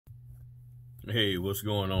Hey, what's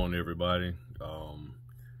going on, everybody? I'm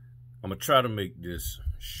gonna try to make this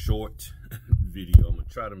short video. I'm gonna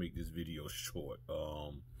try to make this video short.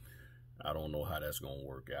 I don't know how that's gonna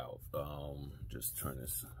work out. Just turn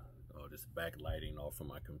this backlighting off from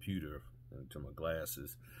my computer into my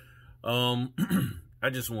glasses.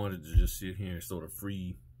 I just wanted to just sit here and sort of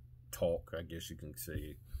free talk, I guess you can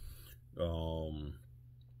say,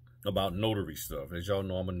 about notary stuff. As y'all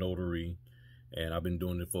know, I'm a notary, and I've been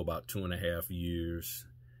doing it for about 2.5 years.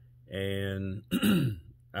 And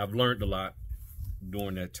I've learned a lot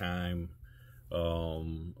during that time,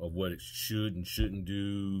 of what it should and shouldn't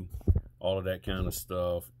do, all of that kind of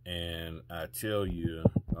stuff. And I tell you,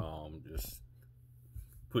 just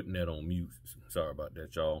putting that on mute. Sorry about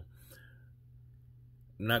that, y'all.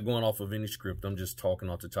 Not going off of any script. I'm just talking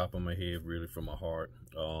off the top of my head, really from my heart.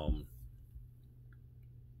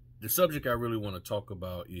 The subject I really want to talk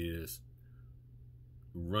about is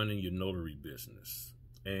running your notary business.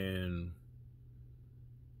 And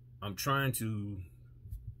I'm trying to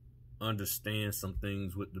understand some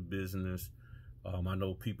things with the business. I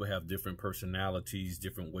know people have different personalities,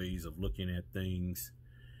 different ways of looking at things.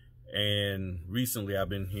 And recently I've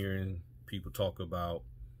been hearing people talk about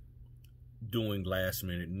doing last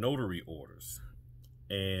minute notary orders.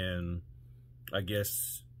 And I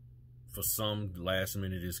guess for some, last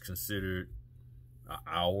minute is considered an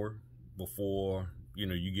hour before,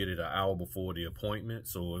 you get it an hour before the appointment.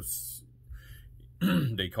 So it's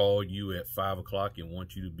they call you at 5 o'clock and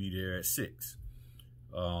want you to be there at 6.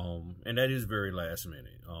 And that is very last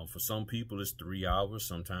minute. For some people it's 3 hours,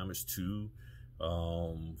 sometimes it's 2.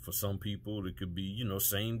 For some people it could be,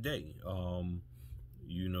 same day.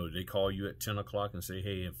 They call you at 10 o'clock and say,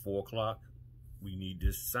 hey, at 4 o'clock, we need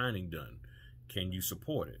this signing done. Can you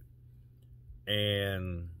support it?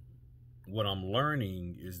 And what I'm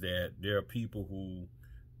learning is that there are people who,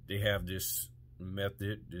 they have this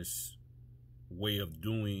method, this way of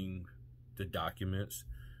doing the documents,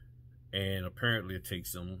 and apparently it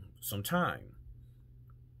takes them some time.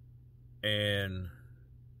 And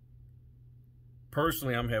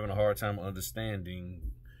personally, I'm having a hard time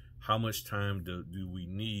understanding how much time do we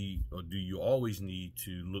need, or do you always need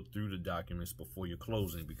to look through the documents before you're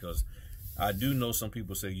closing? Because I do know some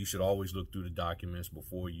people say you should always look through the documents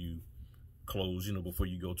before you close, before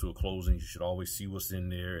you go to a closing. You should always see what's in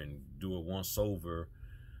there and do it once over.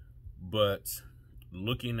 But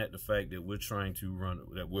looking at the fact that we're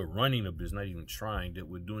running a business, not even trying, that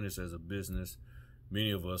we're doing this as a business,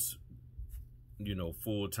 many of us,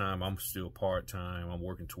 full time. I'm still part time. I'm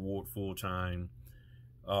working toward full time.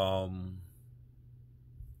 I'm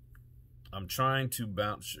trying to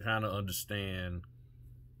understand,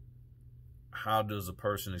 how does a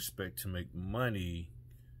person expect to make money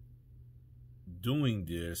doing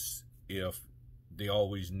this if they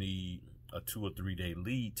always need a 2 or 3 day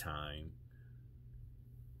lead time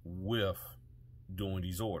with doing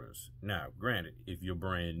these orders? Now, granted, if you're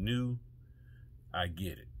brand new, I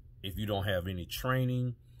get it. If you don't have any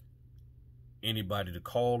training, anybody to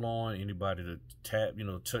call on, anybody to tap,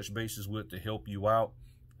 touch bases with to help you out,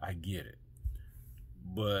 I get it.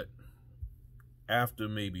 But after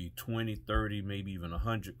maybe 20, 30, maybe even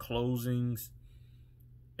 100 closings,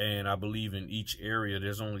 and I believe in each area,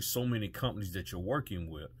 there's only so many companies that you're working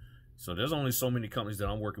with. So there's only so many companies that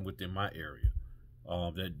I'm working with in my area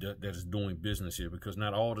that is doing business here, because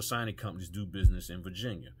not all the signing companies do business in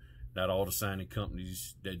Virginia. Not all the signing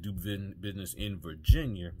companies that do business in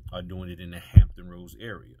Virginia are doing it in the Hampton Roads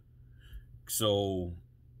area. So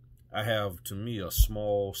I have, to me, a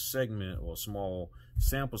small segment or small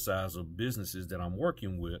sample size of businesses that I'm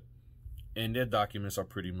working with, and their documents are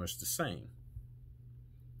pretty much the same.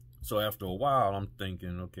 So after a while, I'm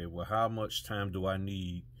thinking, okay, well, how much time do I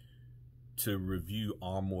need to review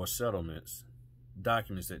Armor Settlements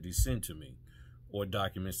documents that they send to me, or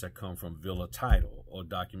documents that come from Villa Title, or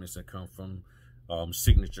documents that come from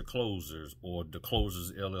Signature Closers, or the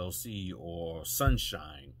Closers LLC, or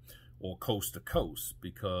Sunshine, or Coast to Coast,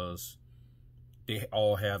 because they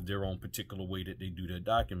all have their own particular way that they do their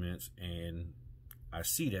documents. And I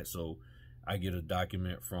see that. So I get a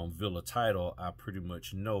document from Villa Title, I pretty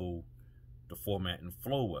much know the format and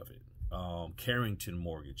flow of it. Carrington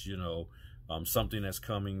Mortgage, something that's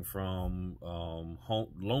coming from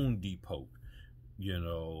Loan Depot,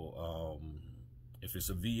 if it's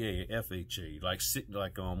a VA, FHA,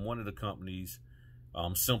 like one of the companies,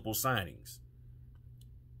 Simple Signings.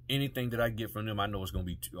 Anything that I get from them, I know it's going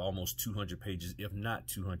to be almost 200 pages, if not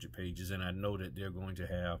 200 pages. And I know that they're going to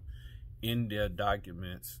have in their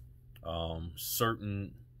documents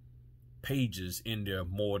certain pages in there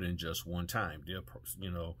more than just one time. They'll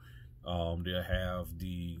have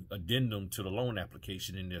the addendum to the loan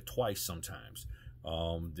application in there twice sometimes.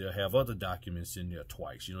 They'll have other documents in there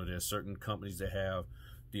twice. You know, there's certain companies that have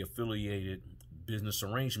the affiliated business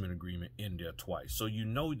arrangement agreement in there twice. So you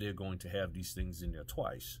know they're going to have these things in there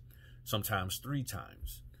twice, sometimes 3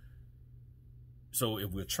 times. So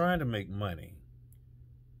if we're trying to make money,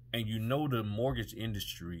 and you know the mortgage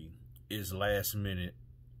industry is last minute,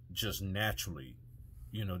 just naturally,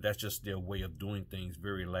 you know, that's just their way of doing things,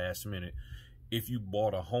 very last minute. If you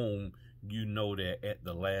bought a home, you know that at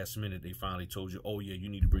the last minute they finally told you, oh yeah, you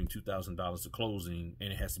need to bring $2,000 to closing,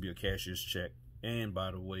 and it has to be a cashier's check. And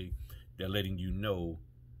by the way, they're letting you know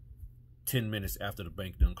 10 minutes after the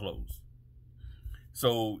bank done closed.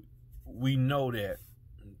 So we know that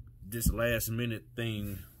this last minute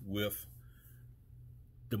thing with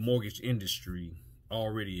the mortgage industry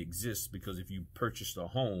already exists, because if you purchased a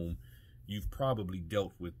home, you've probably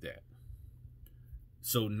dealt with that.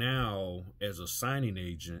 So now, as a signing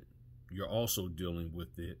agent, you're also dealing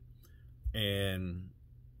with it. And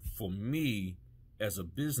for me, as a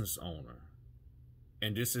business owner,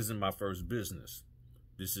 and this isn't my first business,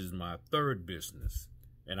 this is my 3rd business,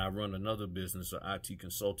 and I run another business, IT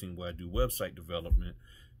consulting, where I do website development.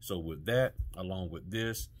 So with that, along with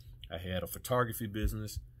this, I had a photography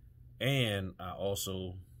business, and I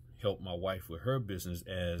also helped my wife with her business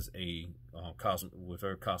as a with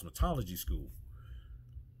her cosmetology school.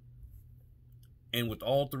 And with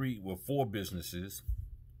all 4 businesses,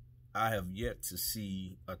 I have yet to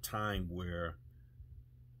see a time where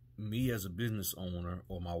me as a business owner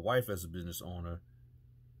or my wife as a business owner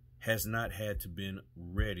has not had to been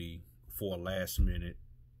ready for a last minute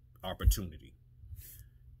opportunity.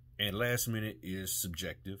 And last minute is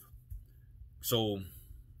subjective. So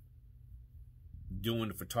doing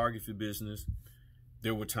the photography business,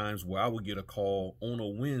 there were times where I would get a call on a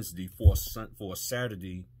Wednesday for a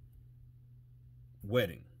Saturday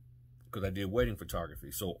wedding, because I did wedding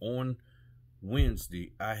photography. So on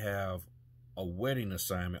Wednesday, I have a wedding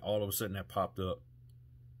assignment. All of a sudden that popped up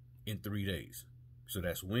in 3 days. So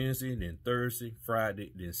that's Wednesday, then Thursday,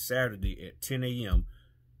 Friday, then Saturday at 10 a.m.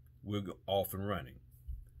 we're off and running.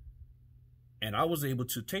 And I was able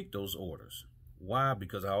to take those orders. Why?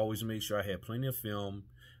 Because I always made sure I had plenty of film.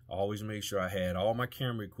 I always made sure I had all my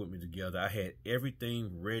camera equipment together. I had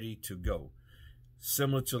everything ready to go.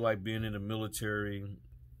 Similar to like being in the military,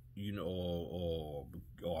 you know, or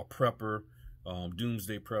a prepper,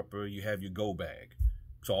 doomsday prepper, you have your go bag.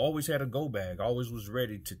 So I always had a go bag. I always was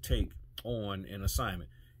ready to take on an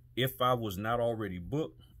assignment. If I was not already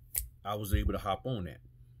booked, I was able to hop on that.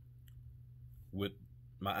 With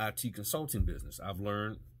my IT consulting business, I've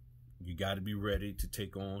learned you got to be ready to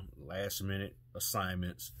take on last minute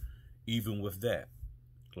assignments. Even with that,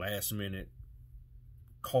 last minute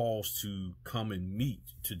calls to come and meet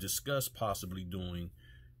to discuss possibly doing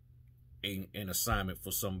an assignment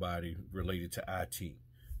for somebody related to IT.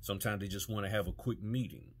 Sometimes they just want to have a quick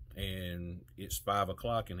meeting, and it's 5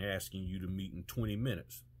 o'clock and they're asking you to meet in 20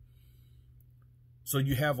 minutes. So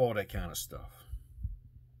you have all that kind of stuff.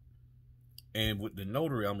 And with the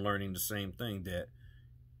notary, I'm learning the same thing, that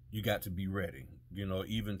you got to be ready. You know,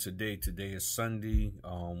 even today is Sunday,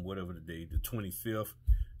 whatever the day, the 25th.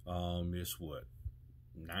 It's what,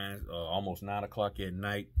 almost 9 o'clock at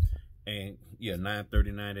night. And yeah,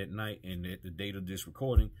 9:39 at night. And at the date of this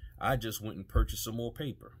recording, I just went and purchased some more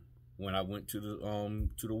paper. When I went to the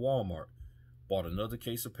Walmart, bought another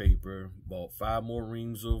case of paper, bought 5 more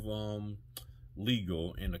reams of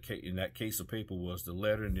legal. And in that case of paper was the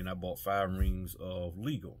letter, and then I bought 5 reams of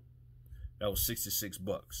legal. That was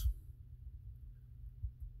 $66.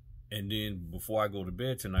 And then before I go to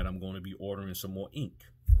bed tonight, I'm going to be ordering some more ink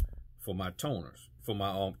for my toners, for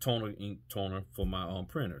my ink toner for my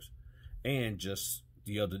printers. And just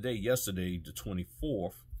the other day, yesterday, the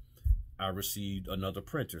 24th, I received another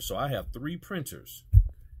printer. So I have 3 printers.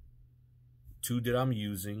 2 that I'm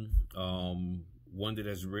using, one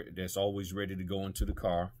that's always ready to go into the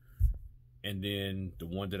car, and then the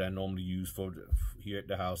one that I normally use for here at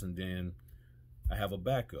the house, and then I have a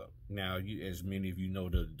backup. Now, as many of you know,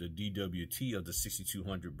 the DWT of the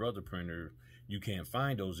 6200 Brother printer, you can't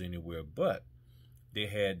find those anywhere, but they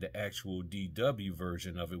had the actual DW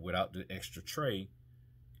version of it without the extra tray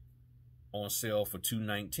on sale for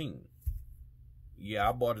 $219. Yeah,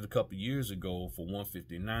 I bought it a couple years ago for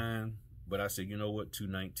 $159, but I said, you know what,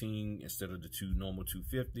 $219 instead of the normal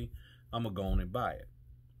 $250, I'm gonna go on and buy it.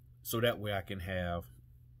 So that way I can have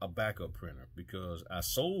a backup printer, because I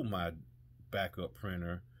sold my backup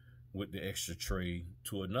printer with the extra tray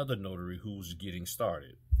to another notary who's getting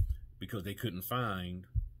started, because they couldn't find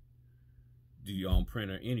the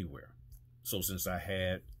printer anywhere. So since I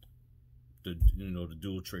had the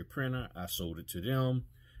dual tray printer. I sold it to them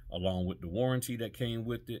along with the warranty that came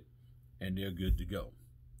with it, and they're good to go.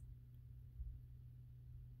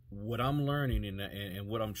 What I'm learning and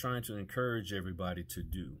what I'm trying to encourage everybody to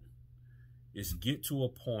do is get to a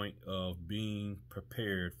point of being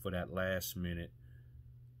prepared for that last minute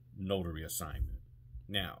notary assignment.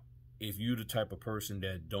 Now, if you're the type of person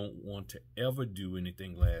that don't want to ever do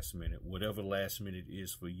anything last minute, whatever last minute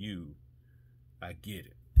is for you, I get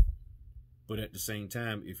it. But at the same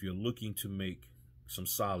time, if you're looking to make some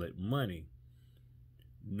solid money,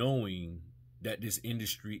 knowing that this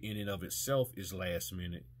industry in and of itself is last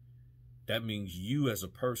minute, that means you as a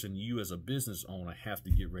person, you as a business owner, have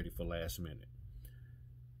to get ready for last minute.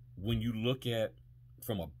 When you look at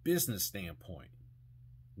from a business standpoint,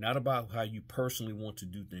 not about how you personally want to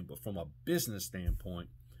do things, but from a business standpoint,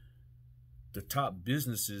 the top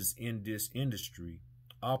businesses in this industry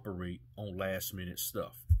operate on last minute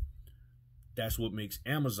stuff. That's what makes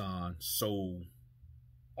Amazon so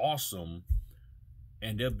awesome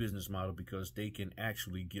and their business model, because they can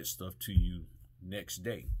actually get stuff to you next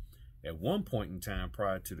day. At one point in time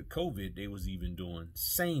prior to the COVID, they was even doing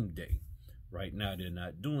same day. Right now, they're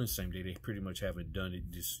not doing same day. They pretty much haven't done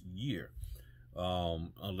it this year,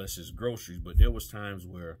 unless it's groceries. But there was times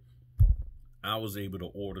where I was able to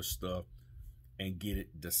order stuff and get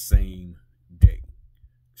it the same day.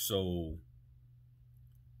 So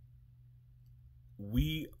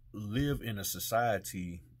we live in a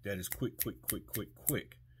society that is quick.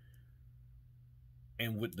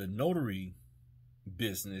 And with the notary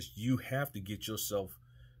business, you have to get yourself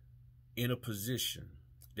in a position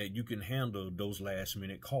that you can handle those last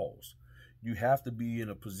minute calls. You have to be in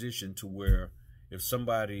a position to where if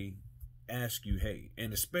somebody asks you, hey,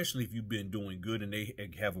 and especially if you've been doing good and they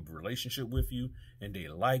have a relationship with you and they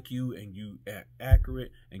like you and you act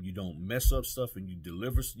accurate and you don't mess up stuff and you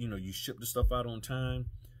deliver, you ship the stuff out on time,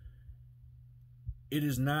 it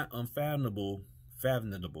is not unfathomable,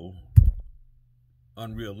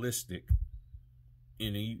 unrealistic,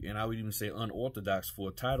 and I would even say unorthodox for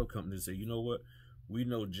a title company to say, you know what, we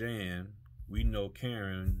know Jan, we know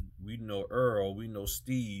Karen, we know Earl, we know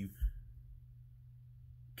Steve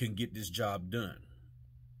can get this job done.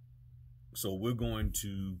 So we're going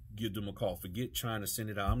to give them a call. Forget trying to send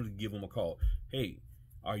it out. I'm going to give them a call. Hey,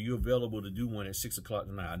 are you available to do one at 6 o'clock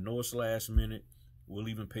tonight? I know it's last minute. We'll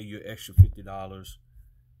even pay you an extra $50,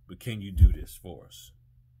 but can you do this for us?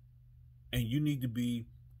 And you need to be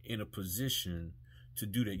in a position to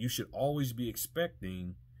do that. You should always be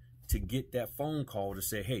expecting to get that phone call to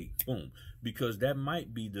say, hey, boom, because that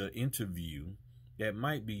might be the interview, that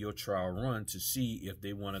might be your trial run to see if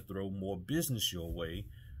they want to throw more business your way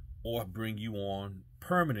or bring you on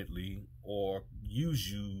permanently or use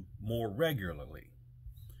you more regularly.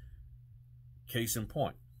 Case in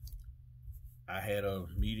point, I had a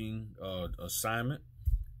meeting assignment,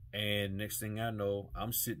 and next thing I know,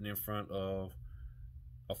 I'm sitting in front of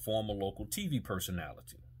a former local TV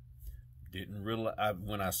personality. Didn't realize,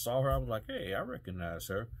 when I saw her, I was like, hey, I recognize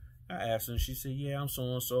her. I asked her, and she said, yeah, I'm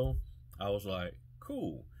so-and-so. I was like,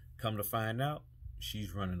 cool. Come to find out,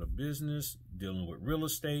 she's running a business, dealing with real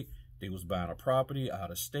estate. They was buying a property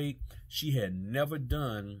out of state. She had never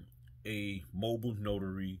done a mobile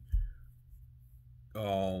notary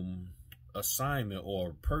assignment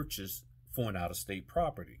or purchase for an out-of-state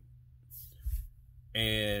property.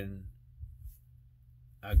 And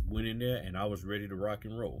I went in there and I was ready to rock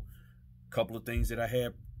and roll. A couple of things that I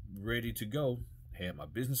had ready to go. I had my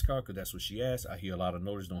business card, because that's what she asked. I hear a lot of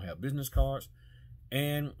notaries don't have business cards.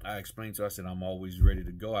 And I explained to her, I said, I'm always ready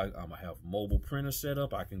to go. I'm going to have mobile printer set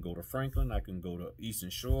up. I can go to Franklin. I can go to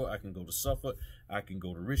Eastern Shore. I can go to Suffolk. I can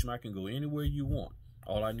go to Richmond. I can go anywhere you want.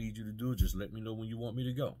 All I need you to do is just let me know when you want me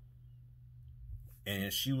to go.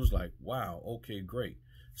 And she was like, wow, okay, great.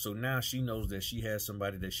 So now she knows that she has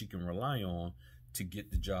somebody that she can rely on to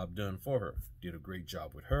get the job done for her. Did a great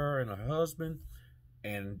job with her and her husband.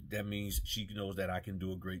 And that means she knows that I can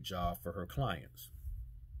do a great job for her clients.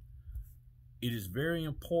 It is very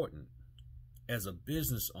important as a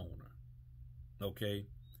business owner, okay?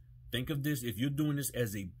 Think of this, if you're doing this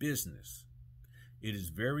as a business, it is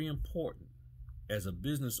very important as a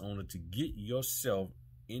business owner to get yourself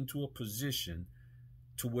into a position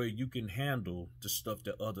to where you can handle the stuff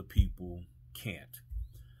that other people can't.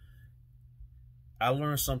 I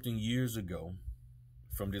learned something years ago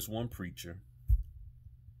from this one preacher,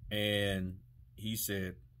 and he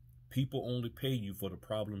said, people only pay you for the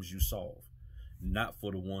problems you solve, not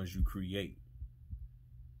for the ones you create.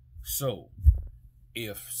 So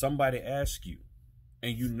if somebody asks you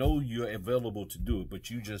and you know you're available to do it, but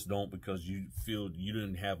you just don't because you feel you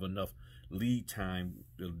didn't have enough, lead time,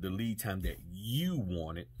 the lead time that you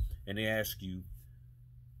wanted, and they ask you,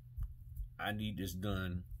 I need this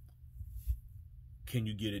done. Can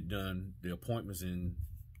you get it done? The appointment's in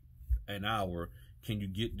an hour. Can you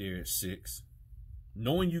get there at 6?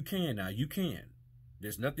 Knowing you can now, you can.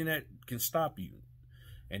 There's nothing that can stop you.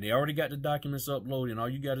 And they already got the documents uploaded, and all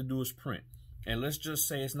you got to do is print. And let's just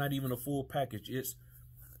say it's not even a full package. It's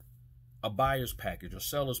a buyer's package or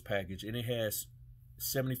seller's package, and it has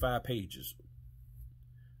 75 pages.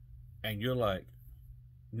 And you're like,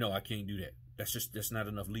 no, I can't do that. That's not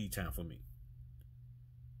enough lead time for me.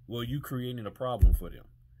 Well, you creating a problem for them,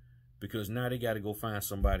 because now they got to go find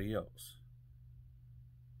somebody else.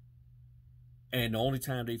 And the only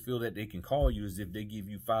time they feel that they can call you is if they give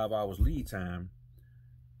you 5 hours lead time.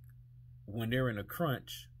 When they're in a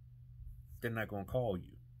crunch, they're not going to call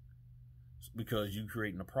you, because you're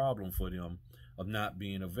creating a problem for them of not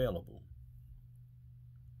being available.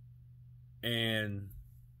 And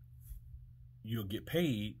you'll get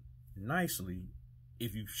paid nicely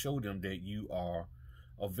if you show them that you are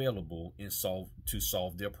available to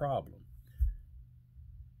solve their problem.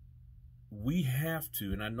 We have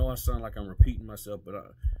to, and I know I sound like I'm repeating myself, but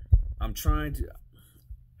I'm trying to,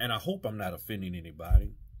 and I hope I'm not offending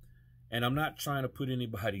anybody, and I'm not trying to put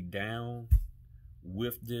anybody down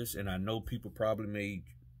with this. And I know people probably may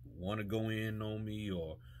want to go in on me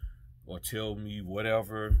or tell me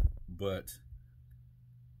whatever, but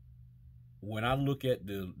when I look at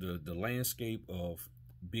the landscape of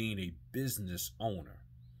being a business owner,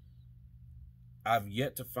 I've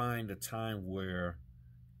yet to find a time where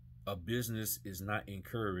a business is not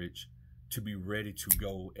encouraged to be ready to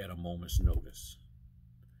go at a moment's notice.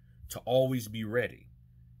 To always be ready.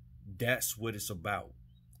 That's what it's about.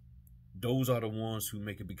 Those are the ones who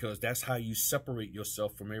make it, because that's how you separate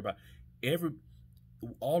yourself from everybody.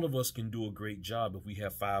 All of us can do a great job if we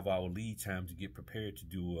have 5 hour lead time to get prepared to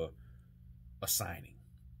do a signing.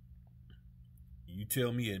 You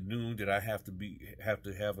tell me at noon that I have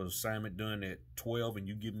to have an assignment done at 12, and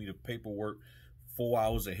you give me the paperwork 4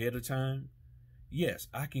 hours ahead of time. Yes,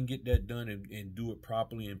 I can get that done and do it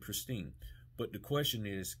properly and pristine. But the question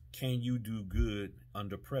is, can you do good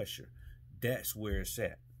under pressure? That's where it's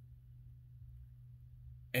at.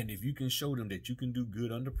 And if you can show them that you can do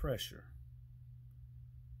good under pressure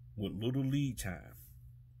with little lead time,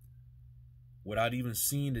 without even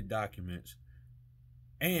seeing the documents.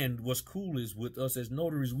 And what's cool is, with us as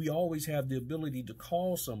notaries, we always have the ability to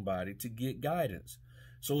call somebody to get guidance.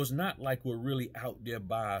 So it's not like we're really out there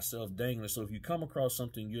by ourselves dangling. So if you come across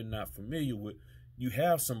something you're not familiar with, you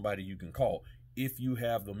have somebody you can call. If you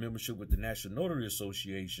have a membership with the National Notary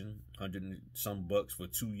Association, $100 and some for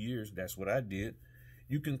 2 years, that's what I did,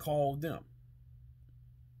 you can call them.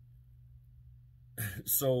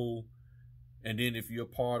 So, and then if you're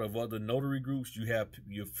part of other notary groups, you have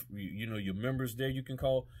your members there you can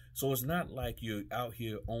call. So it's not like you're out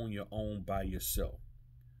here on your own by yourself.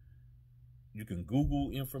 You can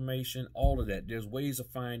Google information, all of that. There's ways of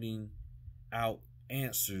finding out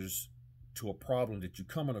answers to a problem that you're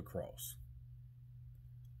coming across.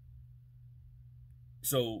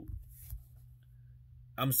 So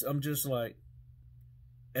I'm just like,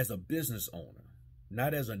 as a business owner,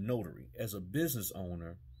 not as a notary, as a business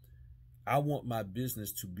owner, I want my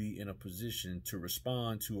business to be in a position to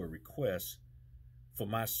respond to a request for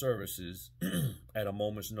my services at a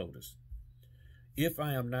moment's notice. If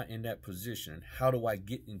I am not in that position, how do I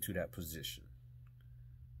get into that position?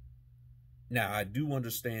 Now, I do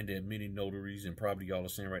understand that many notaries, and probably y'all are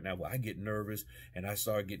saying right now, well, I get nervous and I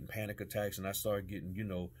start getting panic attacks and I start getting,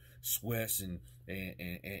 sweats and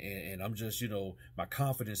I'm just, my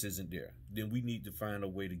confidence isn't there. Then we need to find a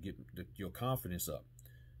way to get your confidence up.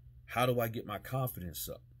 How do I get my confidence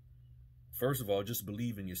up? First of all, just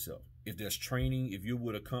believe in yourself. If there's training, if you're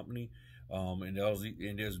with a company, and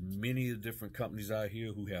there's many different companies out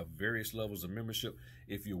here who have various levels of membership.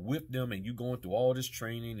 If you're with them and you're going through all this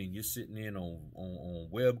training and you're sitting in on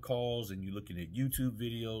web calls and you're looking at YouTube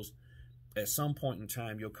videos, at some point in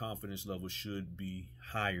time, your confidence level should be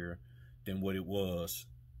higher than what it was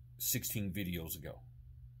 16 videos ago.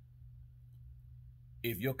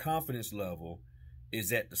 If your confidence level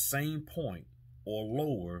is at the same point or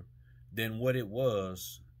lower than what it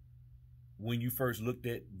was when you first looked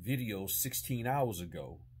at videos 16 hours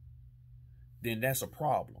ago, then that's a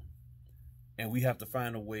problem. And we have to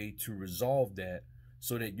find a way to resolve that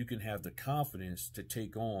so that you can have the confidence to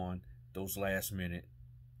take on those last minute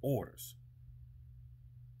orders.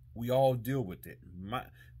 We all deal with it.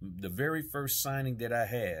 The very first signing that I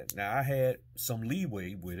had, now I had some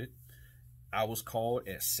leeway with it. I was called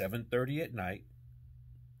at 7:30 at night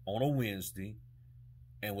on a Wednesday,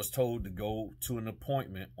 and was told to go to an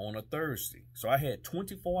appointment on a Thursday. So I had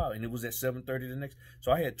 24 hours, and it was at 7:30 the next.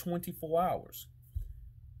 So I had 24 hours.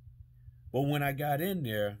 But when I got in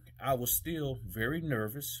there, I was still very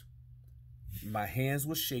nervous. My hands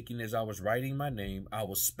were shaking as I was writing my name. I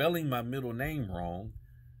was spelling my middle name wrong.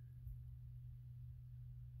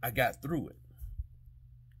 I got through it.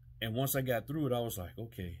 And once I got through it, I was like,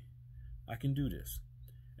 okay, I can do this.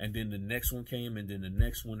 And then the next one came, and then the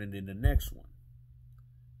next one, and then the next one.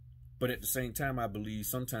 But at the same time, I believe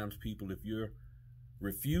sometimes people, if you're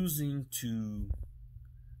refusing to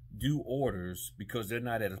do orders because they're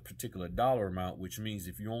not at a particular dollar amount, which means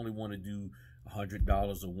if you only want to do $100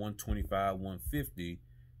 or $125, $150,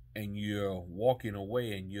 and you're walking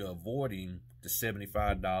away and you're avoiding the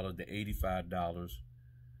 $75, the $85,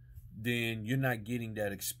 then you're not getting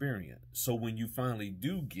that experience. So when you finally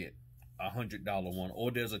do get $100 one,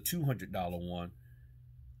 or there's a $200 one,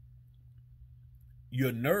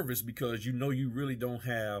 you're nervous because you know you really don't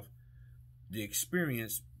have the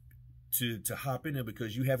experience to hop in there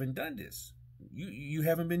because you haven't done this. You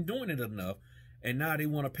haven't been doing it enough. And now they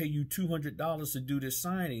want to pay you $200 to do this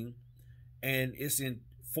signing, and it's in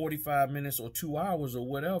 45 minutes or 2 hours or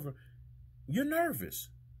whatever. You're nervous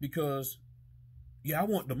because, yeah, I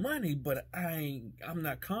want the money, but I'm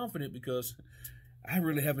not confident because I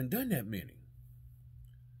really haven't done that many.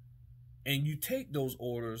 And you take those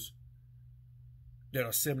orders that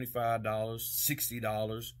are $75,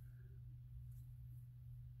 $60,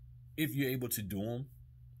 if you're able to do them,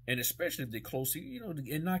 and especially if they're close,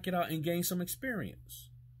 and knock it out and gain some experience.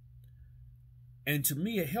 And to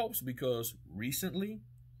me, it helps because recently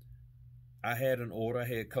I had an order.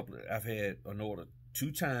 I've had an order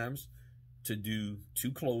 2 times to do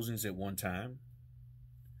 2 closings at one time.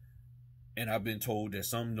 And I've been told that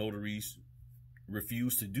some notaries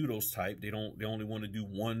refuse to do those type. They only want to do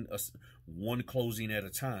one closing at a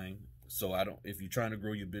time. So if you're trying to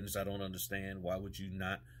grow your business, I don't understand. Why would you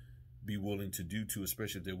not be willing to do 2,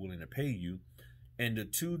 especially if they're willing to pay you? And the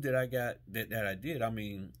 2 that I got that I did, I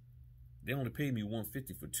mean, they only paid me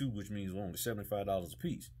 $150 for 2, which means only $75 a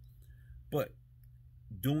piece. But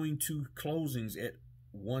doing 2 closings at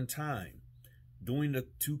one time, doing the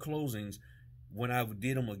 2 closings, when I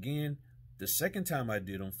did them again, the second time I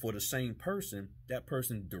did them for the same person, that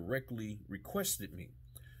person directly requested me.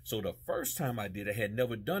 So the first time I did, I had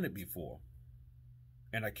never done it before.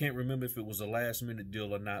 And I can't remember if it was a last minute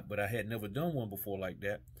deal or not, but I had never done one before like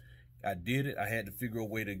that. I did it. I had to figure a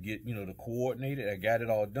way to get, to coordinate it. I got it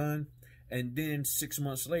all done. And then 6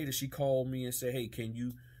 months later, she called me and said, hey, can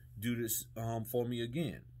you do this for me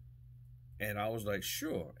again? And I was like,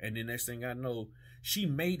 sure. And the next thing I know, she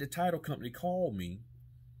made the title company call me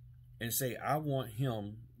and say, I want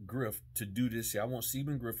Griff, to do this. I want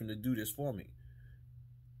Stephen Griffin to do this for me.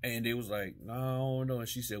 And they was like, no. And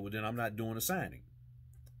she said, well, then I'm not doing a signing.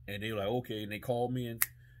 And they were like, okay. And they called me, and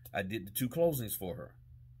I did the 2 closings for her.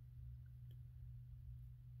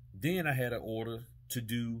 Then I had an order to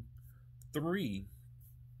do 3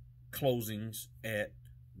 closings at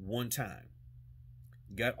one time.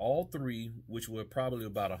 Got all 3, which were probably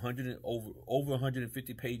about over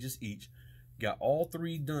 150 pages each. Got all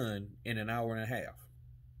 3 done in an hour and a half.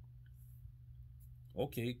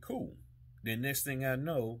 Okay, cool. Then next thing I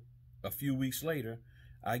know, a few weeks later,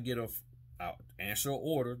 I get I'll answer an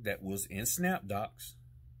order that was in SnapDocs,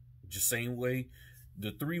 just same way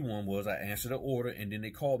the 3 one was. I answered the order, and then they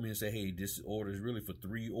called me and said, hey, this order is really for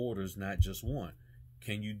 3 orders, not just 1.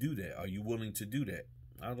 Can you do that? Are you willing to do that?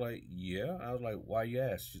 I was like, yeah. I was like, why you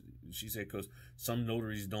ask? She said, because some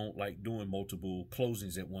notaries don't like doing multiple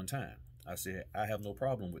closings at one time. I said, I have no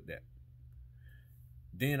problem with that.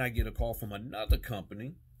 Then I get a call from another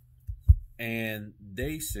company, and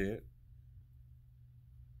they said,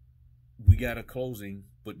 we got a closing,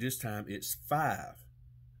 but this time it's 5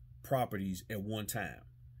 properties at one time.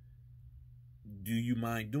 Do you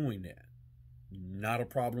mind doing that? Not a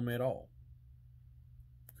problem at all.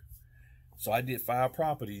 So I did 5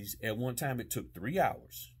 properties at one time. It took 3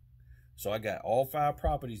 hours. So I got all 5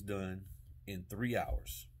 properties done in 3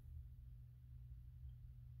 hours.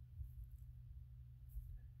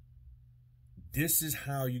 This is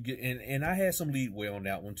how you get, and I had some leadway on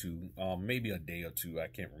that one too. Maybe a day or 2. I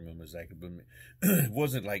can't remember exactly, but it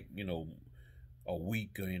wasn't like, a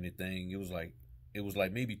week or anything. It was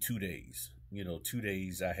like maybe 2 days. 2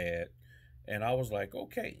 days I had, and I was like,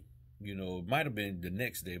 okay. It might have been the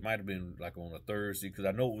next day. It might have been like on a Thursday, because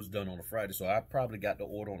I know it was done on a Friday. So I probably got the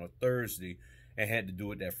order on a Thursday and had to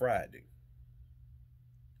do it that Friday.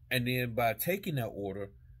 And then by taking that order,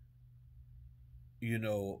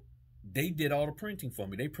 they did all the printing for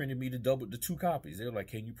me. They printed me the 2 copies. They were like,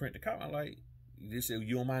 can you print the copy? I'm like, They said,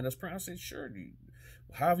 you don't mind us print? I said, sure, dude.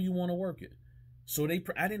 However you want to work it. So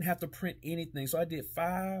I didn't have to print anything. So I did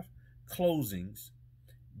 5 closings,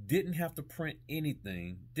 didn't have to print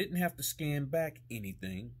anything, didn't have to scan back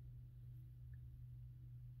anything,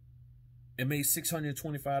 and made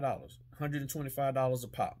 $625, $125 a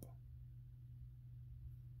pop.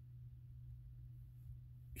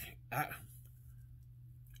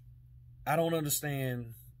 I don't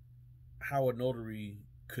understand how a notary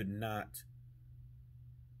could not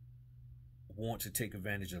want to take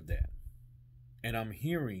advantage of that. And I'm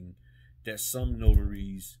hearing that some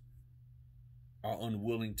notaries are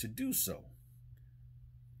unwilling to do so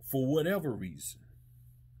for whatever reason.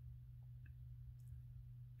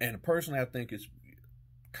 And personally, I think it's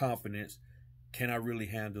confidence. Can I really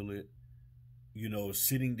handle it? You know,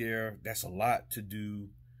 sitting there, that's a lot to do.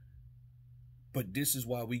 But this is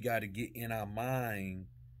why we got to get in our mind.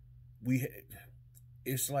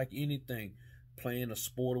 It's like anything, playing a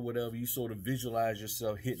sport or whatever. You sort of visualize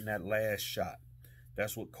yourself hitting that last shot.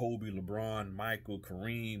 That's what Kobe, LeBron, Michael,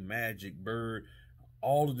 Kareem, Magic, Bird,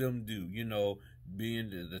 all of them do. You know, being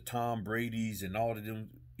the Tom Brady's and all of them.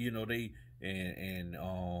 You know, they and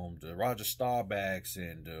the Roger Starbacks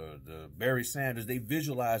and the Barry Sanders. They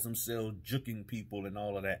visualize themselves juking people and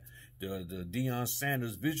all of that. The Deion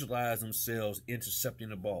Sanders visualize themselves intercepting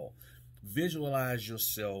the ball. Visualize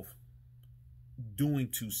yourself doing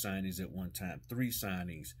 2 signings at one time, 3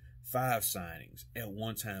 signings, 5 signings at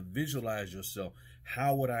one time. Visualize yourself.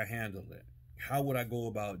 How would I handle it? How would I go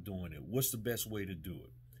about doing it? What's the best way to do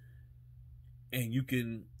it? And you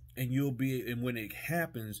can, and you'll be, and when it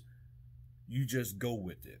happens, you just go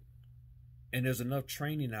with it. And there's enough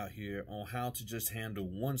training out here on how to just handle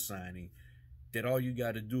one signing that all you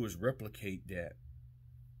got to do is replicate that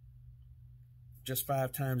just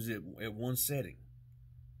 5 times at one setting.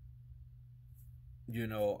 You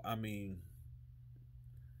know, I mean,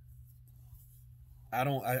 I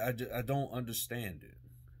don't understand it.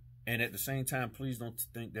 And at the same time, please don't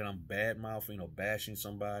think that I'm bad-mouthing or bashing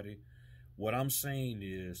somebody. What I'm saying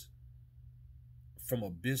is, from a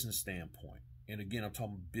business standpoint, and again, I'm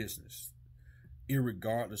talking business,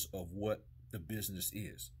 irregardless of what the business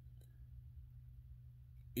is.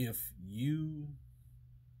 If you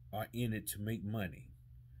are in it to make money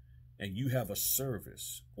and you have a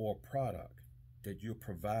service or a product that you're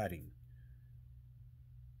providing,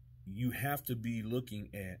 you have to be looking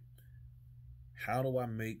at, how do I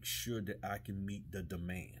make sure that I can meet the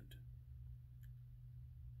demand?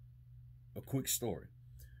 A quick story.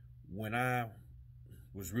 When I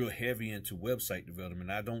was real heavy into website development,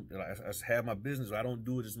 I have my business, I don't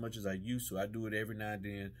do it as much as I used to. I do it every now and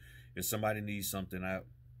then. If somebody needs something, I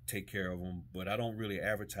take care of them, but I don't really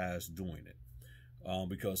advertise doing it.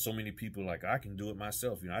 Because so many people are like, I can do it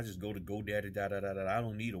myself. You know, I just go to GoDaddy, I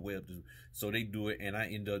don't need a web. So they do it, and I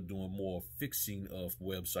end up doing more fixing of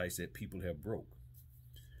websites that people have broke.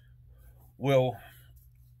 Well,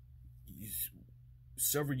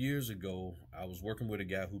 several years ago, I was working with a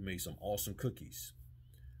guy who made some awesome cookies.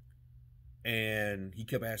 And he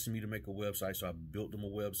kept asking me to make a website, so I built him a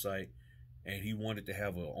website. And he wanted to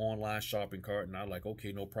have an online shopping cart, and I was like,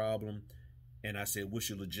 okay, no problem. And I said, what's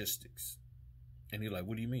your logistics? And he's like,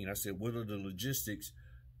 what do you mean? I said, what are the logistics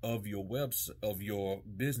of your website, of your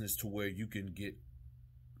business, to where you can get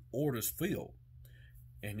orders filled?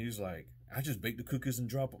 And he's like, I just bake the cookies and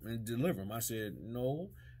drop them and deliver them. I said, no.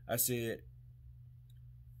 I said,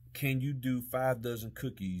 can you do 5 dozen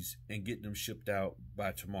cookies and get them shipped out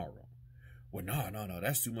by tomorrow? Well, no,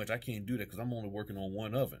 that's too much. I can't do that because I'm only working on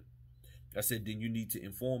 1 oven. I said, then you need to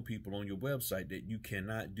inform people on your website that you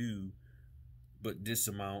cannot do but this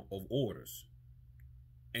amount of orders.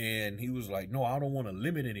 And he was like, no, I don't want to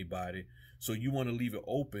limit anybody. So you want to leave it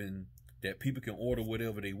open that people can order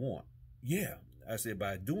whatever they want. Yeah. I said,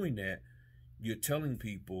 by doing that, you're telling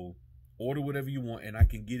people, order whatever you want and I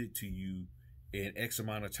can get it to you in X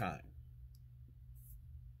amount of time.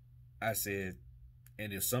 I said,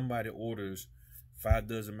 and if somebody orders 5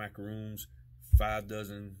 dozen macaroons, 5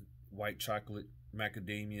 dozen white chocolate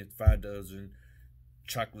macadamia, 5 dozen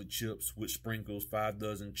chocolate chips with sprinkles, 5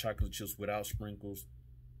 dozen chocolate chips without sprinkles,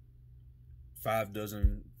 5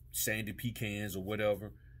 dozen sandy pecans or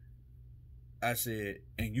whatever. I said,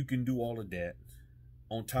 and you can do all of that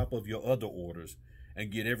on top of your other orders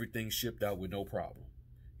and get everything shipped out with no problem.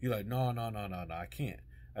 He's like, no, I can't.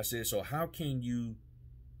 I said, so how can you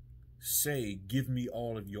say, give me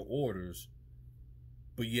all of your orders,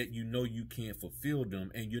 but yet you know you can't fulfill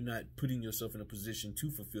them and you're not putting yourself in a position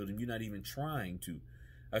to fulfill them. You're not even trying to.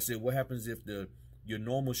 I said, what happens if your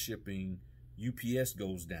normal shipping UPS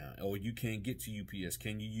goes down or you can't get to UPS?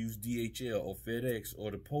 Can you use DHL or FedEx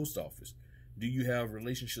or the post office? do you have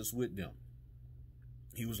relationships with them?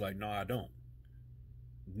 He was like, no, I don't.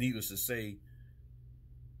 Needless to say,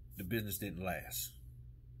 the business didn't last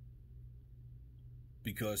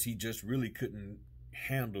because he just really couldn't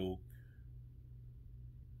handle,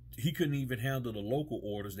 he couldn't even handle the local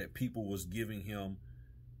orders that people was giving him,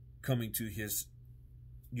 coming to his,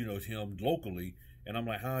 him locally. And I'm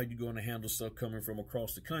like, how are you going to handle stuff coming from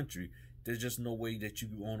across the country? There's just no way that you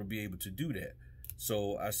want to be able to do that.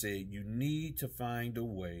 So I said, you need to find a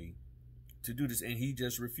way to do this. And he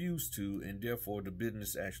just refused to, and therefore the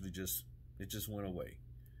business actually just went away.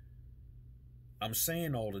 I'm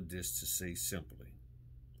saying all of this to say simply,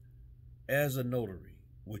 as a notary,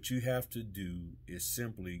 what you have to do is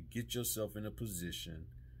simply get yourself in a position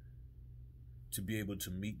to be able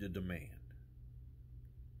to meet the demand.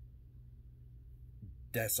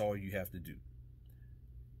 That's all you have to do.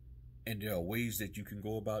 And there are ways that you can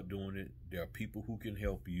go about doing it. There are people who can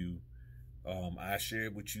help you. I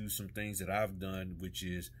shared with you some things that I've done, which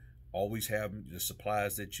is always have the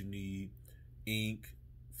supplies that you need, ink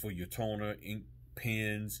for your toner, ink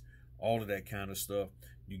pens, all of that kind of stuff.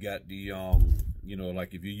 You got the,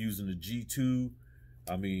 like if you're using the G2,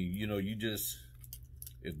 I mean, you just,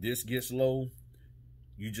 if this gets low,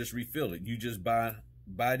 you just refill it. You just buy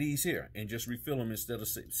these here and just refill them instead of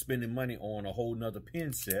spending money on a whole nother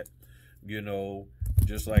pen set.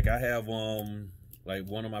 Just like I have, like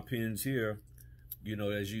one of my pens here,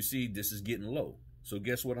 as you see, this is getting low. So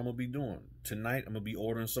guess what I'm gonna be doing tonight? I'm gonna be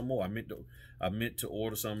ordering some more. I meant to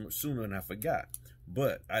order some sooner and I forgot.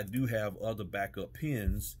 But I do have other backup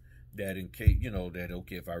pens that in case, that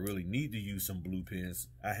okay, if I really need to use some blue pens,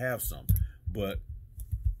 I have some. But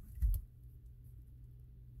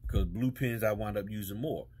because blue pens I wind up using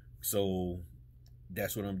more. So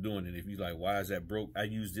that's what I'm doing. And if you're like, why is that broke? I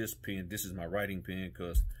use this pen. This is my writing pen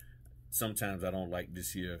because sometimes I don't like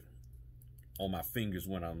this here on my fingers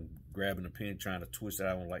when I'm grabbing a pen, trying to twist it.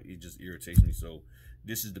 I don't like it, just irritates me. So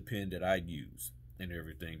this is the pen that I use and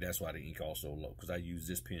everything. That's why the ink also low, because I use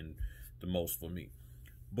this pen the most for me.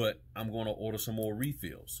 But I'm going to order some more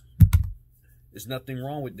refills. There's nothing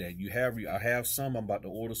wrong with that. I have some. I'm about to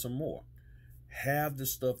order some more. Have the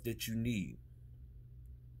stuff that you need.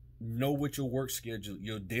 Know what your work schedule,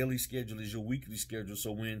 your daily schedule is, your weekly schedule.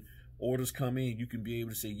 So when orders come in, you can be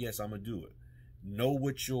able to say, yes, I'm going to do it. Know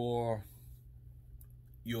what your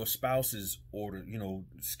spouse's order,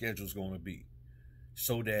 schedule is going to be,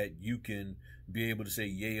 so that you can be able to say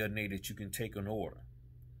yay or nay that you can take an order.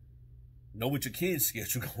 Know what your kids'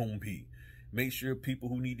 schedule going to be. Make sure people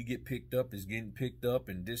who need to get picked up is getting picked up,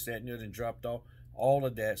 and this, that, and the other, and dropped off. All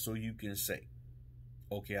of that, so you can say,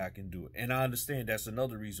 okay, I can do it. And I understand that's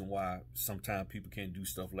another reason why sometimes people can't do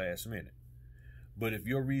stuff last minute. But if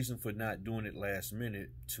your reason for not doing it last minute,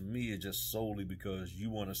 to me, is just solely because you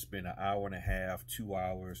want to spend an hour and a half, 2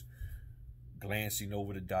 hours glancing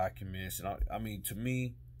over the documents. And I mean, to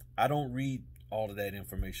me, I don't read all of that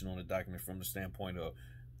information on the document from the standpoint of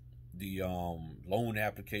the loan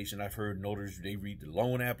application. I've heard notaries, they read the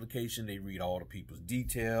loan application, they read all the people's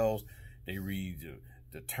details, they read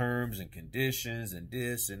the terms and conditions and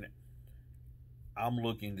this, and I'm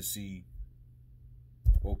looking to see,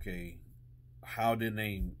 okay, how their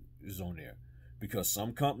name is on there. Because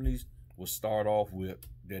some companies will start off with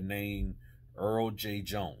their name, Earl J.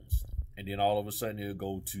 Jones, and then all of a sudden it'll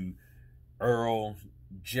go to Earl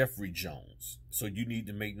Jeffrey Jones. So you need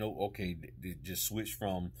to make note, okay, they just switch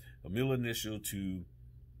from a middle initial to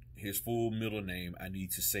his full middle name. I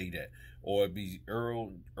need to say that. Or it'd be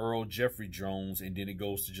Earl Jeffrey Jones, and then it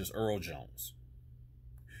goes to just Earl Jones.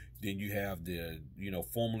 Then you have the,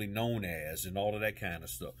 formerly known as, and all of that kind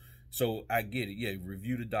of stuff. So I get it. Yeah,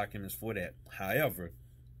 review the documents for that. However,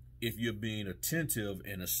 if you're being attentive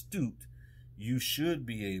and astute, you should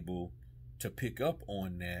be able to pick up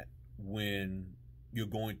on that when you're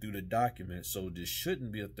going through the document. So this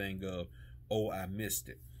shouldn't be a thing of, oh, I missed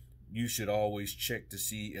it. You should always check to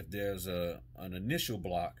see if there's an initial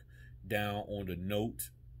block down on the note,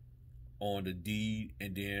 on the deed,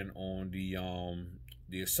 and then on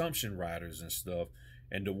the assumption riders and stuff,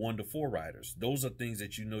 and the 1 to 4 riders. Those are things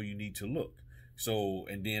that you need to look. So,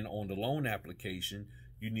 and then on the loan application,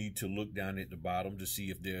 you need to look down at the bottom to see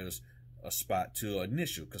if there's a spot to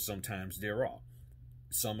initial, because sometimes there are.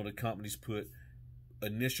 Some of the companies put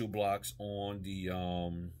initial blocks on the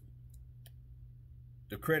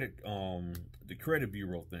credit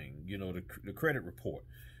bureau thing, the credit report.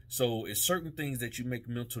 So it's certain things that you make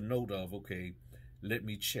mental note of. Okay, let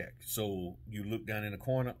me check. So you look down in the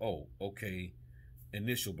corner. Oh, okay,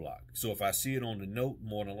 initial block. So if I see it on the note,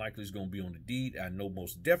 more than likely it's going to be on the deed. I know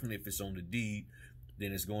most definitely if it's on the deed,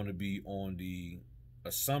 then it's going to be on the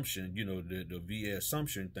assumption, the VA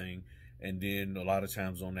assumption thing, and then a lot of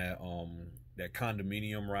times on that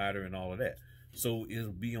condominium rider and all of that. So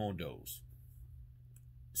it'll be on those.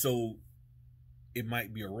 So it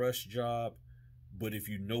might be a rush job, but if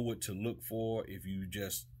you know what to look for, if you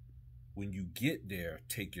just, when you get there,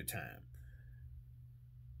 take your time.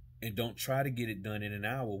 And don't try to get it done in an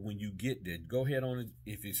hour when you get there. Go ahead on it.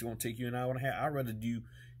 If it's going to take you an hour and a half, I'd rather you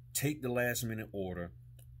take the last minute order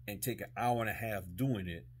and take an hour and a half doing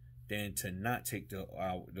it than to not take the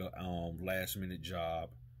last minute job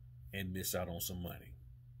and miss out on some money.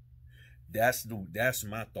 That's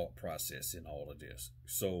my thought process in all of this.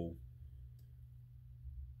 So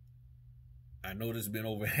I know there's been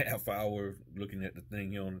over a half hour looking at the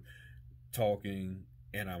thing here on talking,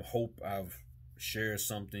 and I hope I've shared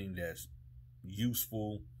something that's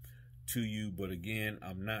useful to you. But again,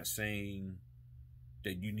 I'm not saying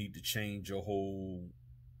that you need to change your whole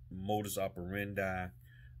modus operandi.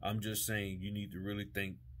 I'm just saying you need to really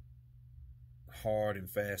think hard and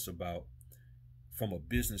fast about, from a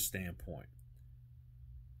business standpoint,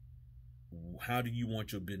 how do you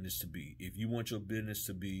want your business to be? If you want your business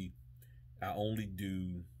to be, I only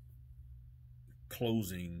do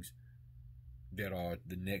closings that are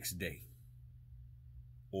the next day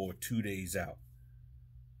or 2 days out,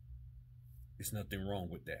 there's nothing wrong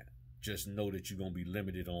with that. Just know that you're going to be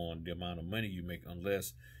limited on the amount of money you make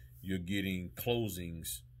unless you're getting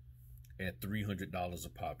closings at $300 a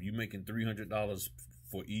pop. You making $300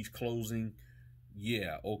 for each closing?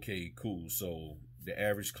 Yeah, okay, cool. So the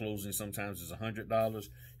average closing sometimes is $100.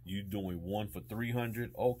 You doing one for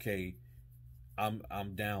 $300? Okay,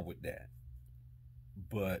 I'm down with that.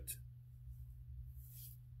 But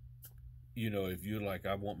if you're like,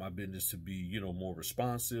 I want my business to be, more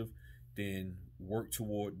responsive, then work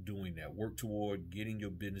toward doing that. Work toward getting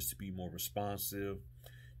your business to be more responsive.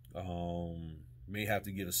 May have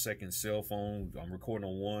to get a second cell phone. I'm recording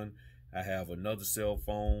on one. I have another cell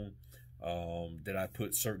phone that I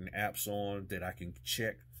put certain apps on that I can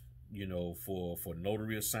check, for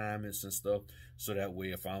notary assignments and stuff. So that way,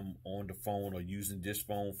 if I'm on the phone or using this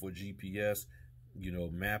phone for GPS,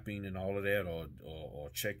 mapping and all of that, or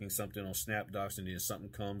checking something on SnapDocs, and then something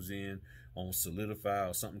comes in on Solidify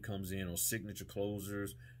or something comes in on Signature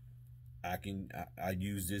Closers, I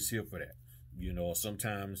use this here for that.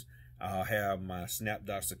 Sometimes I'll have my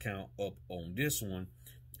SnapDocs account up on this one,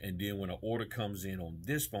 and then when an order comes in on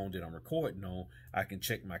this phone that I'm recording on, I can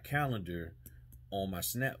check my calendar on my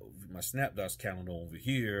SnapDocs calendar over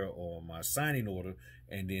here, or my signing order,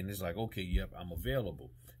 and then it's like, okay, yep, I'm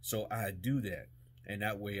available. So I do that, and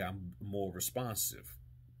that way I'm more responsive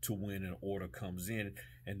to when an order comes in,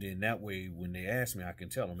 and then that way when they ask me, I can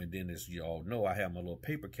tell them. And then, as you all know, I have my little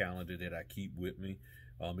paper calendar that I keep with me.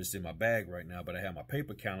 It's in my bag right now, but I have my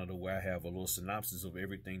paper calendar where I have a little synopsis of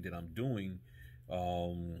everything that I'm doing,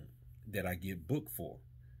 that I get booked for.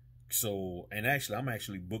 So, and actually, I'm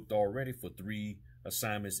actually booked already for 3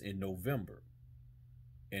 assignments in November,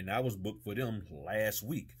 and I was booked for them last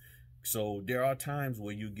week. So there are times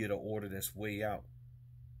where you get an order that's way out,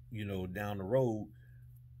 down the road.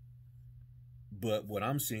 But what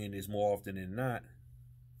I'm seeing is, more often than not,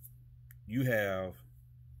 you have,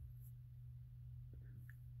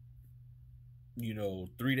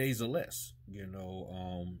 3 days or less,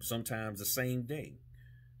 sometimes the same day.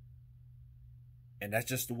 And that's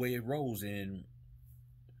just the way it rolls. And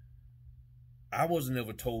I wasn't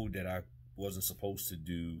ever told that I wasn't supposed to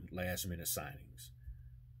do last minute signings.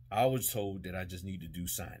 I was told that I just need to do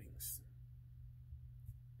signings.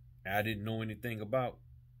 I didn't know anything about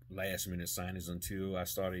last minute signings until I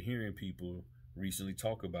started hearing people recently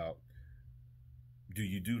talk about, do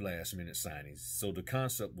you do last minute signings? So the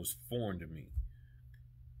concept was foreign to me.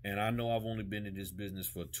 And I know I've only been in this business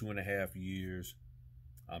for 2.5 years.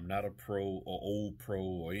 I'm not a pro or old pro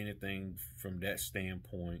or anything from that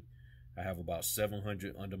standpoint. I have about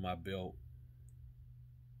 700 under my belt.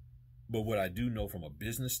 But what I do know from a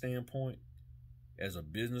business standpoint, as a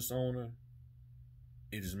business owner,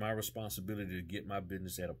 it is my responsibility to get my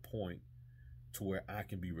business at a point to where I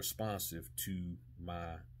can be responsive to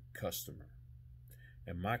my customer.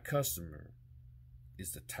 And my customer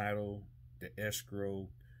is the title, the escrow,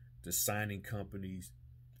 the signing companies,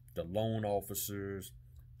 the loan officers,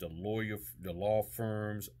 the law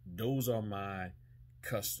firms. Those are my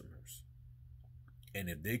customers. And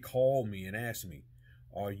if they call me and ask me,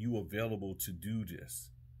 are you available to do this?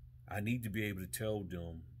 I need to be able to tell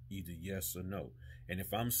them either yes or no. And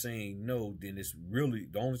if I'm saying no, then it's really,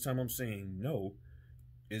 the only time I'm saying no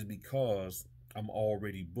is because I'm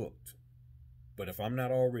already booked. But if I'm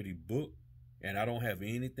not already booked and I don't have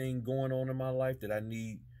anything going on in my life that I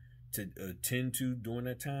need to attend to during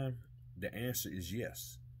that time? The answer is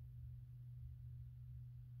yes.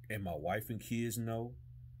 And my wife and kids know,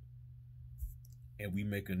 and we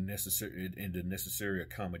make the necessary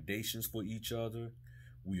accommodations for each other.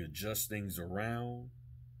 We adjust things around,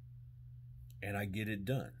 and I get it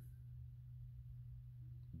done.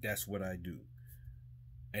 That's what I do.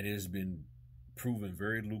 And it has been proven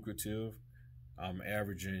very lucrative. I'm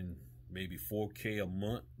averaging maybe 4K a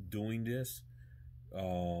month doing this.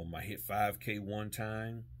 I hit 5K one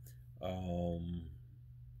time.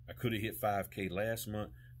 I could have hit 5K last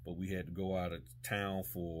month, but we had to go out of town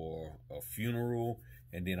for a funeral.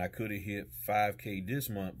 And then I could have hit 5K this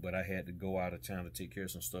month, but I had to go out of town to take care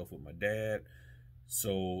of some stuff with my dad.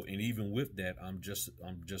 So, and even with that, I'm just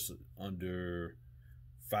under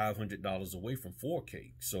 $500 away from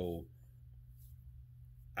 4K. So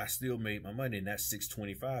I still made my money, and that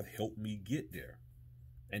 625 helped me get there.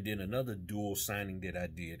 And then another dual signing that I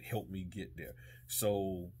did helped me get there.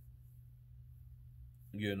 So,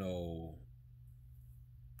 you know,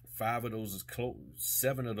 7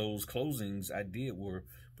 of those closings I did were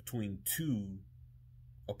between 2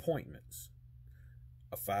 appointments.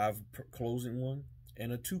 A 5 closing one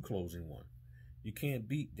and a 2 closing one. You can't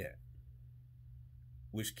beat that.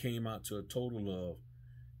 Which came out to a total of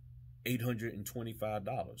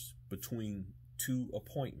 $825 between 2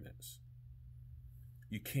 appointments.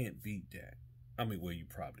 You can't beat that. I mean, well, you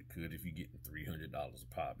probably could if you're getting $300 a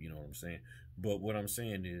pop, you know what I'm saying? But what I'm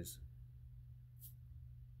saying is,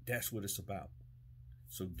 that's what it's about.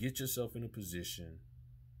 So get yourself in a position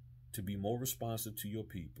to be more responsive to your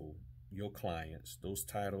people, your clients, those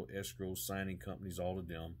title, escrow, signing companies, all of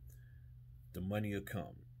them. The money will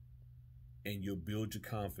come. And you'll build your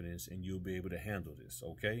confidence, and you'll be able to handle this,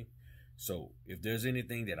 okay? So if there's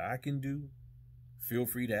anything that I can do, feel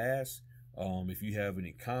free to ask. If you have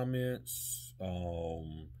any comments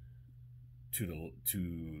to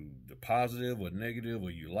the positive or negative, or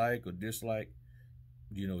you like or dislike,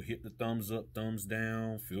 you know, hit the thumbs up, thumbs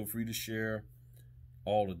down. Feel free to share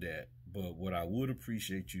all of that. But what I would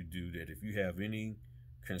appreciate you do, that if you have any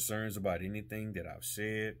concerns about anything that I've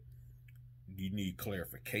said, you need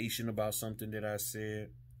clarification about something that I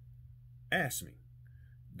said, ask me.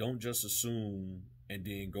 Don't just assume and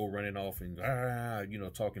then go running off and, you know,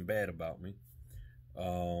 talking bad about me.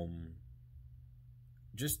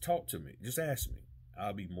 Just talk to me. Just ask me.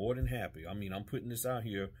 I'll be more than happy. I mean, I'm putting this out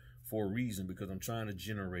here for a reason, because I'm trying to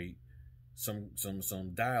generate some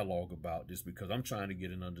dialogue about this, because I'm trying to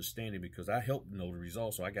get an understanding, because I help notaries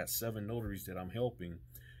also. I got 7 notaries that I'm helping,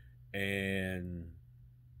 and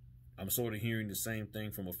I'm sort of hearing the same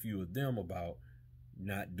thing from a few of them about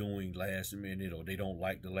not doing last minute, or they don't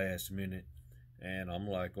like the last minute. And I'm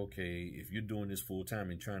like, okay, if you're doing this full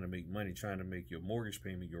time and trying to make money, trying to make your mortgage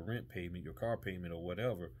payment, your rent payment, your car payment, or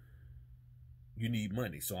whatever, you need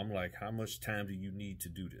money. So I'm like, how much time do you need to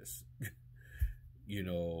do this? You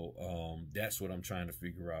know, that's what I'm trying to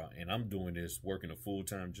figure out. And I'm doing this, working a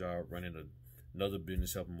full-time job, running another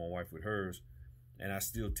business, helping my wife with hers. And I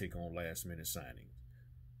still take on last minute signings.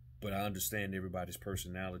 But I understand everybody's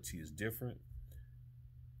personality is different.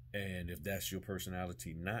 And if that's your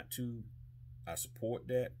personality not to, I support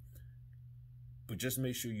that. But just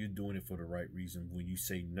make sure you're doing it for the right reason when you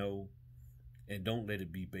say no. And don't let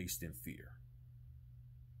it be based in fear.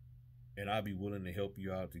 And I'll be willing to help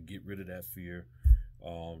you out to get rid of that fear,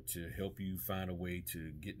 to help you find a way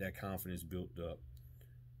to get that confidence built up.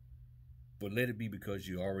 But let it be because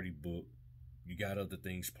you already booked, you got other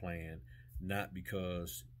things planned, not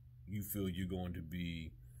because you feel you're going to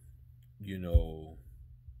be, you know,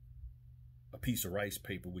 a piece of rice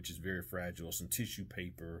paper, which is very fragile, some tissue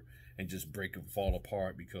paper, and just break and fall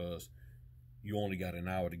apart because you only got an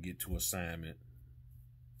hour to get to assignment.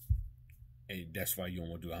 And that's why you don't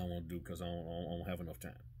want to do it. I don't want to do it because I don't have enough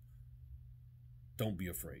time. Don't be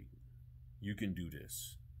afraid. You can do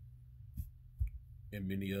this. And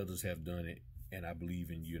many others have done it. And I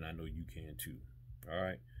believe in you, and I know you can too. All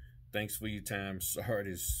right. Thanks for your time.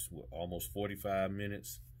 Sorry, it's almost 45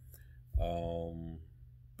 minutes.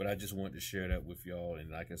 But I just wanted to share that with y'all.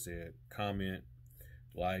 And like I said, comment,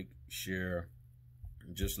 like, share.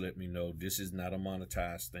 Just let me know. This is not a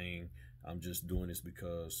monetized thing. I'm just doing this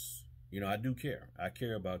because, you know, I do care. I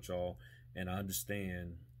care about y'all, and I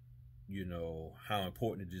understand, you know, how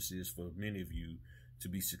important this is for many of you to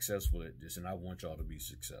be successful at this, and I want y'all to be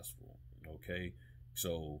successful, okay?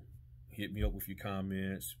 So hit me up with your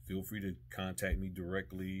comments. Feel free to contact me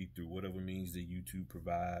directly through whatever means that YouTube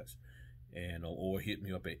provides, and or hit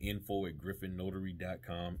me up at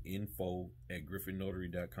info@griffonnotary.com,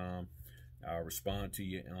 info@griffonnotary.com. I'll respond to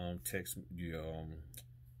you, text your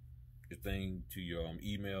your thing to your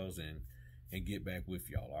emails and get back with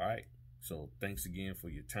y'all. All right. So thanks again for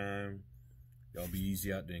your time. Y'all be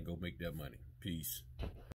easy out there and go make that money. Peace.